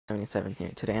77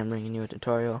 here. Today I'm bringing you a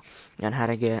tutorial on how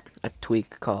to get a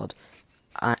tweak called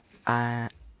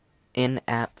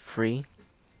in-app free.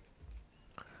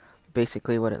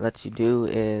 Basically what it lets you do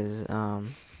is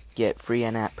get free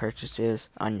in-app purchases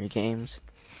on your games.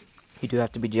 You do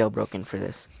have to be jailbroken for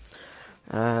this.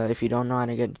 If you don't know how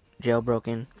to get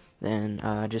jailbroken, then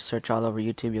just search all over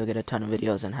YouTube. You'll get a ton of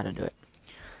videos on how to do it.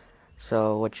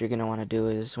 So what you're gonna want to do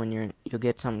is you'll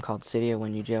get something called Cydia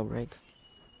when you jailbreak.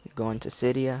 You go into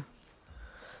Cydia.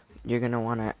 You're gonna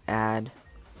want to add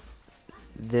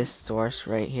this source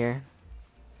right here,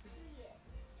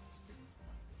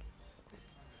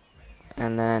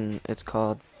 and then it's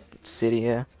called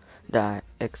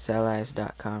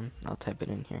cydia.excelize.com. I'll type it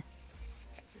in here.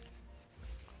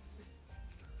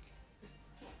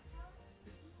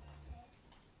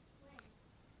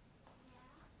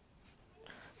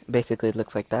 Basically it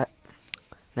looks like that.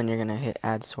 Then you're gonna hit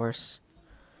add source,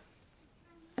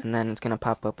 and then it's gonna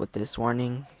pop up with this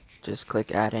warning. Just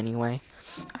click add anyway.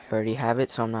 I already have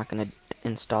it, so I'm not gonna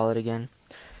install it again.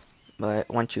 But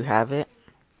once you have it,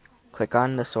 click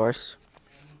on the source,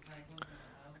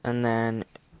 and then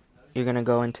you're gonna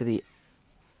go into the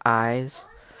eyes,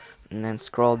 and then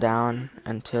scroll down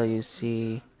until you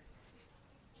see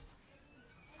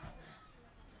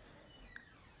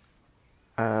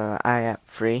iApp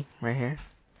free right here,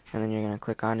 and then you're gonna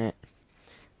click on it.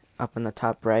 Up in the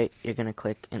top right, you're gonna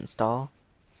click install,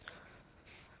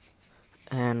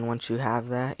 and once you have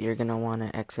that, you're gonna want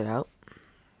to exit out,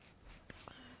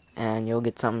 and you'll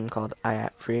get something called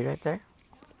iApp free right there.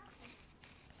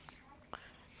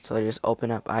 So just open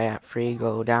up iApp free,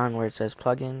 go down where it says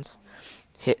plugins,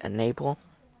 hit enable,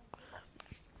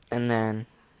 and then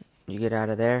you get out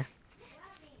of there,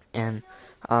 and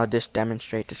I'll just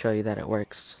demonstrate to show you that it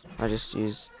works. I'll just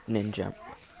use Ninja.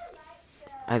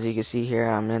 As you can see here,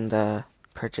 I'm in the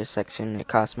purchase section. It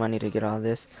costs money to get all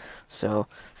this, so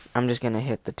I'm just gonna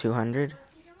hit the 200,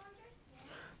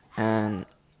 and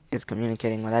it's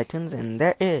communicating with iTunes, and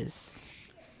there is.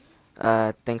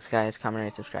 Thanks guys, comment,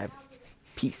 rate, subscribe.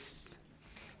 Peace.